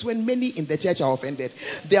the days when many in the church are offended?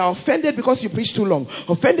 They are offended because you preach too long.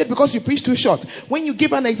 Offended because you preach too short. When you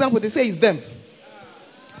give an example, they say it's them.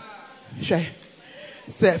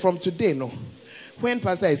 Say, from today, no. When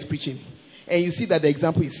pastor is preaching and you see that the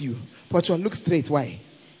example is you, but you look straight, why?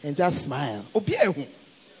 And just smile.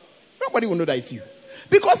 Nobody will know that it's you.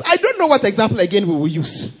 Because I don't know what example again we will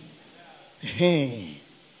use.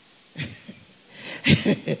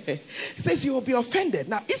 It says you will be offended.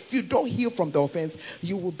 Now, if you don't heal from the offense,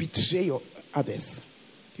 you will betray others.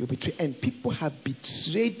 You betray, and people have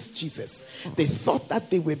betrayed Jesus. They thought that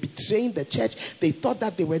they were betraying the church. They thought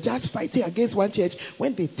that they were just fighting against one church.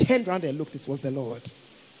 When they turned around and looked, it was the Lord.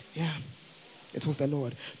 Yeah, it was the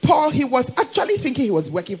Lord. Paul, he was actually thinking he was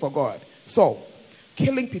working for God. So,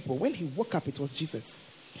 killing people. When he woke up, it was Jesus.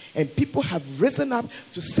 And people have risen up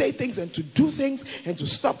to say things and to do things and to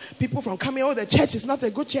stop people from coming. Oh, the church is not a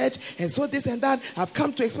good church. And so this and that have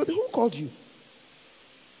come to expose. Who called you?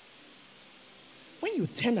 When you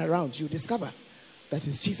turn around, you discover that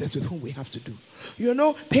it's Jesus with whom we have to do. You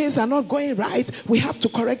know, things are not going right. We have to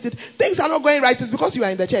correct it. Things are not going right. It's because you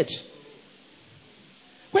are in the church.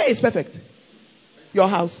 Where is perfect? Your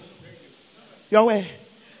house. Your where?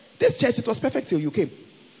 This church, it was perfect till you came.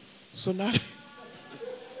 So now...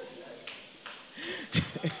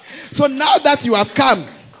 So now that you have come,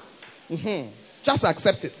 just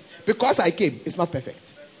accept it. Because I came, it's not perfect.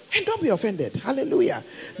 And don't be offended. Hallelujah.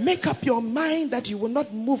 Make up your mind that you will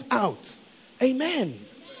not move out. Amen.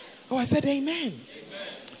 Oh, I said amen.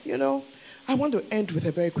 You know, I want to end with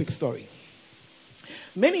a very quick story.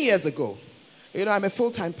 Many years ago, you know, I'm a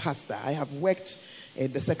full-time pastor. I have worked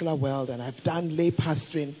in the secular world and I've done lay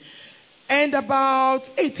pastoring. And about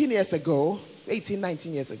 19 years ago,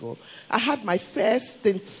 I had my first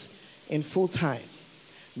stint in full-time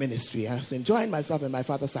ministry. I was enjoying myself and my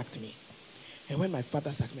father sacked me. And when my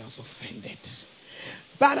father sacked me, I was offended.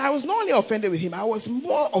 But I was not only offended with him, I was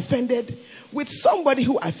more offended with somebody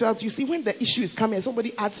who I felt, you see, when the issue is coming,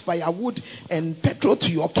 somebody adds firewood and petrol to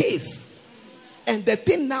your case. And the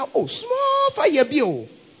thing now, small fire bill.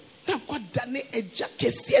 Now God done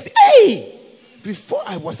it, hey! Before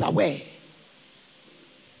I was aware.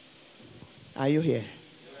 Are you here?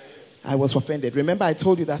 I was offended. Remember I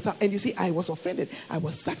told you that. And you see, I was offended. I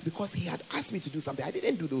was sacked because he had asked me to do something. I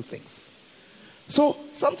didn't do those things. So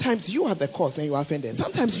sometimes you are the cause and you are offended.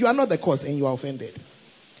 Sometimes you are not the cause and you are offended.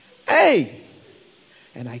 Hey!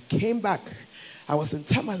 And I came back. I was in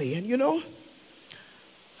Tamale. And you know,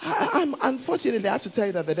 unfortunately, I have to tell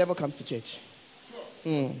you that the devil comes to church.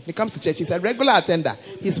 He comes to church. He's a regular attender.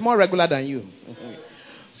 He's more regular than you.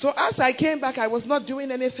 So as I came back, I was not doing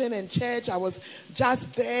anything in church. I was just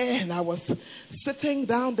there and I was sitting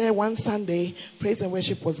down there one Sunday. Praise and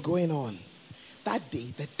worship was going on. That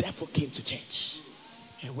day, the devil came to church.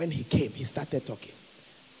 And when he came, he started talking.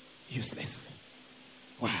 Useless.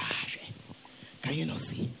 Wow. Can you not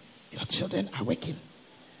see? Your children are working.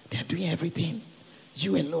 They are doing everything.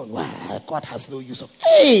 You alone. Wow. God has no use of.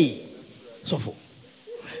 Hey! So for.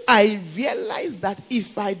 I realized that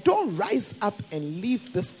if I don't rise up and leave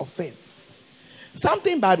this offense,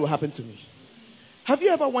 something bad will happen to me. Have you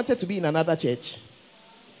ever wanted to be in another church?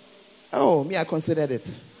 Oh, me, I considered it.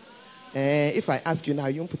 If I ask you now,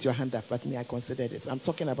 you won't put your hand up, but me, I considered it. I'm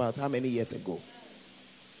talking about how many years ago.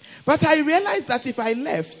 But I realized that if I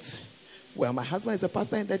left, well, my husband is a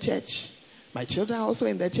pastor in the church. My children are also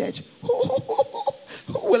in the church.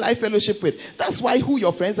 Who will I fellowship with? That's why who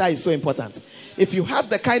your friends are is so important. If you have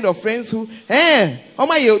the kind of friends who, they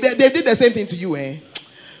did the same thing to you,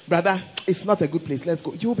 brother, it's not a good place. Let's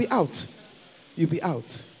go. You'll be out. You'll be out.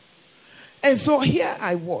 And so here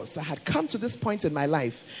I was. I had come to this point in my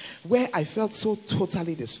life where I felt so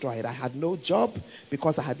totally destroyed. I had no job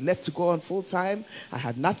because I had left to go on full time. I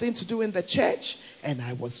had nothing to do in the church and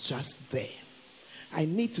I was just there. I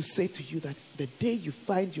need to say to you that the day you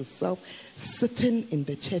find yourself sitting in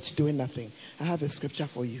the church doing nothing, I have a scripture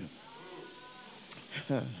for you.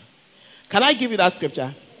 Can I give you that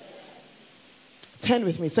scripture? Turn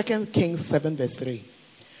with me. 2 Kings 7 verse 3.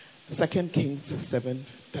 2 Kings 7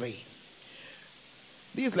 3.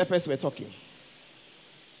 These lepers were talking.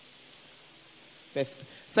 2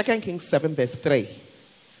 Kings 7 verse 3.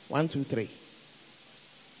 1, 2, 3.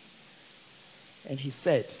 And he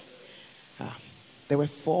said, there were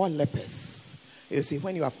 4 lepers. You see,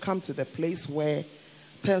 when you have come to the place where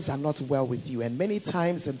things are not well with you, and many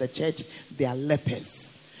times in the church, they are lepers.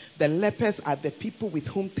 The lepers are the people with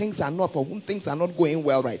whom things are not, for whom things are not going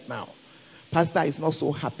well right now. Pastor is not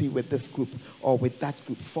so happy with this group or with that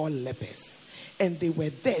group. 4 lepers. And they were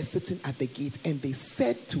there sitting at the gate, and they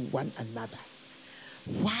said to one another,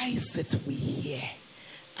 why sit we here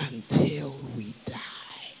until we die?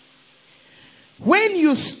 When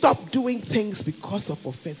you stop doing things because of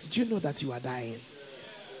offense, do you know that you are dying?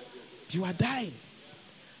 You are dying.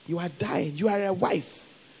 You are dying. You are a wife.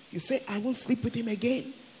 You say, I won't sleep with him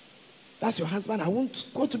again. That's your husband. I won't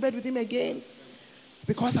go to bed with him again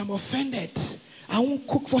because I'm offended. I won't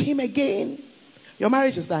cook for him again. Your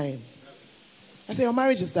marriage is dying. I say your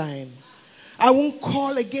marriage is dying. I won't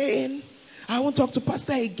call again. I won't talk to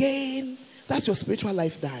pastor again. That's your spiritual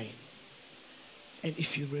life dying. And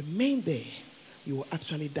if you remain there, you will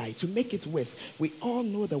actually die. To make it worse, we all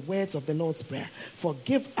know the words of the Lord's Prayer.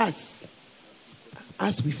 Forgive us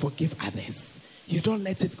as we forgive others. You don't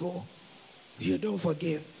let it go. You don't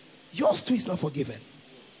forgive. Yours too is not forgiven.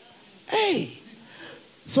 Hey.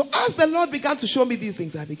 So as the Lord began to show me these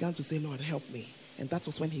things, I began to say, Lord, help me. And that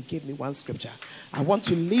was when he gave me one scripture. I want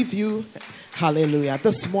to leave you, hallelujah,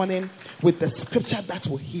 this morning with the scripture that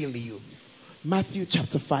will heal you. Matthew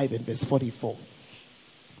chapter 5 and verse 44.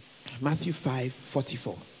 Matthew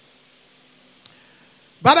 5:44.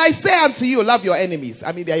 But I say unto you, love your enemies.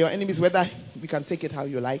 I mean, they are your enemies, whether we can take it how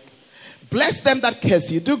you like. Bless them that curse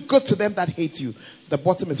you. Do good to them that hate you. The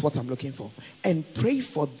bottom is what I'm looking for. And pray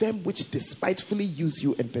for them which despitefully use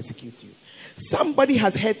you and persecute you. Somebody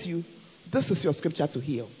has hurt you. This is your scripture to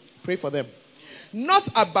heal. Pray for them. Not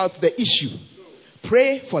about the issue.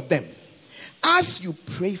 Pray for them. As you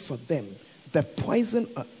pray for them, the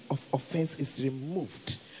poison of offense is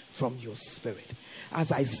removed from your spirit.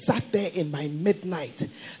 As I sat there in my midnight,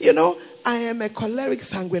 I am a choleric,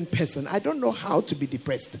 sanguine person. I don't know how to be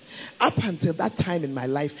depressed. Up until that time in my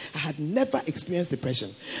life, I had never experienced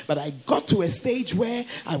depression. But I got to a stage where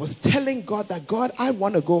I was telling God that, God, I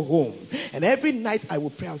want to go home. And every night I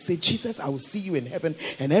would pray. I would say, Jesus, I will see you in heaven.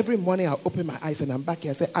 And every morning I'll open my eyes and I'm back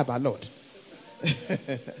here and say, Abba, Lord.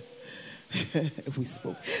 We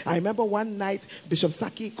spoke. I remember one night Bishop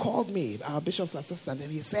Saki called me, our bishop's assistant, and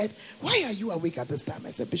he said, why are you awake at this time?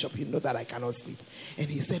 I said, Bishop, you know that I cannot sleep. And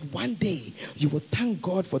he said, one day you will thank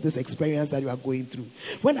God for this experience that you are going through.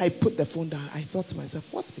 When I put the phone down, I thought to myself,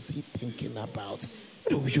 what is he thinking about?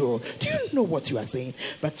 Do you know what you are saying?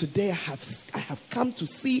 But today I have come to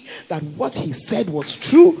see that what he said was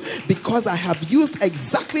true, because I have used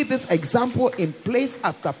exactly this example in place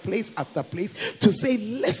after place after place to say,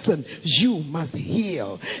 listen, you must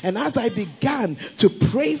heal. And as I began to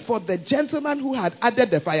pray for the gentleman who had added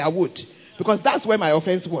the firewood, because that's where my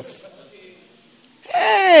offense was.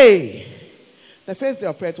 Hey! The first day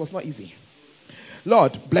of prayer, it was not easy.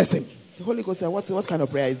 Lord, bless him. The Holy Ghost said, what kind of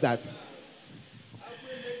prayer is that?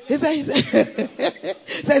 He said, is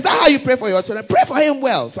that how you pray for your children? Pray for him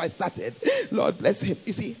well. So I started, Lord bless him.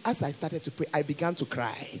 You see, as I started to pray, I began to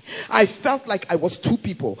cry. I felt like I was two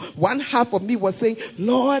people. One half of me was saying,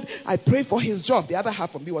 Lord, I pray for his job. The other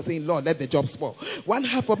half of me was saying, Lord, let the job spoil. One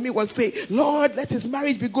half of me was saying, Lord, let his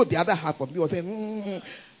marriage be good. The other half of me was saying,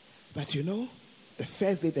 But the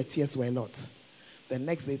first day the tears were a lot. The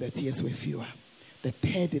next day the tears were fewer. The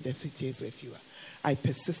third day the tears were fewer. I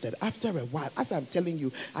persisted. After a while, as I'm telling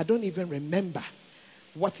you, I don't even remember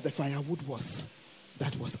what the firewood was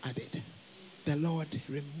that was added. The Lord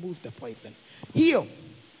removed the poison. Heal.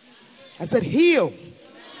 I said, heal.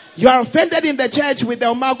 You are offended in the church with the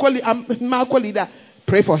Malco leader.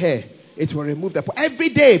 Pray for her. It will remove the poison. Every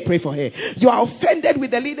day, pray for her. You are offended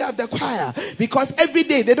with the leader of the choir because every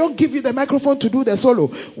day they don't give you the microphone to do the solo.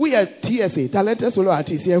 We are TSA, talented solo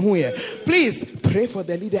artists here. Please pray for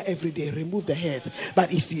the leader every day. Remove the head.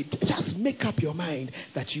 But if you just make up your mind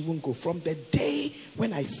that you won't go. From the day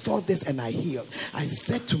when I saw this and I healed, I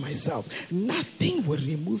said to myself, nothing will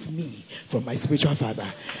remove me from my spiritual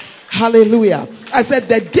father. Hallelujah. I said,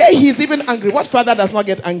 the day he's even angry. What father does not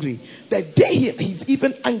get angry? The day he's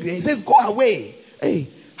even angry, he says, go away. Hey,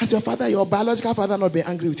 has your father, your biological father, not been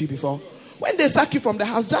angry with you before? When they sack you from the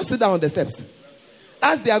house, just sit down on the steps.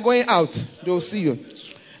 As they are going out, they'll see you.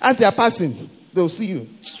 As they are passing, they'll see you.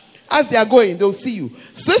 As they are going, they'll see you.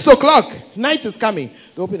 6 o'clock, night is coming.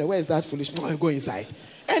 They open it. Where is that foolish? Go inside.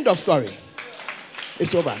 End of story.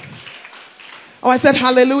 It's over. Oh, I said,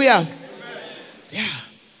 hallelujah. Yeah.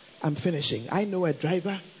 I'm finishing. I know a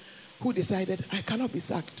driver who decided, I cannot be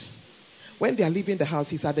sacked. When they are leaving the house,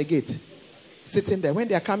 he's at the gate, sitting there. When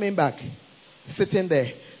they are coming back, sitting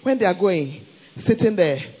there. When they are going, sitting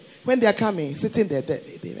there. When they are coming, sitting there.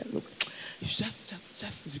 They look, just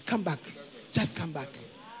come back. Just come back.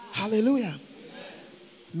 Hallelujah.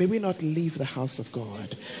 May we not leave the house of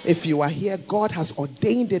God. If you are here, God has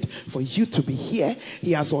ordained it for you to be here.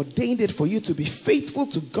 He has ordained it for you to be faithful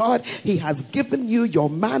to God. He has given you your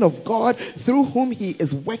man of God through whom he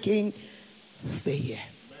is working. Stay here.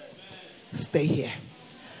 Stay here.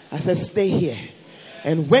 I said stay here.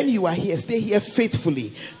 And when you are here, stay here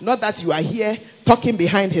faithfully. Not that you are here talking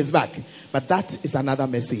behind his back. But that is another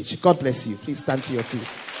message. God bless you. Please stand to your feet.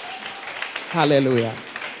 Hallelujah.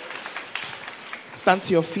 stand to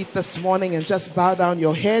your feet this morning and just bow down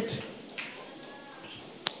your head.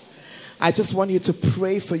 I just want you to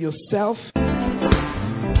pray for yourself.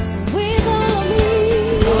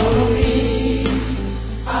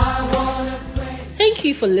 Thank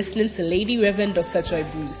you for listening to Lady Reverend Dr. Joy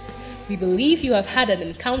Bruce. We believe you have had an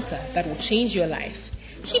encounter that will change your life.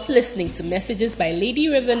 Keep listening to messages by Lady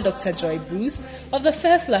Reverend Dr. Joy Bruce of the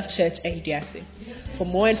First Love Church, Ediasi. For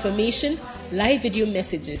more information, live video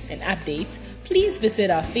messages and updates, please visit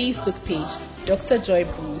our Facebook page, Dr. Joy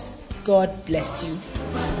Bruce. God bless you.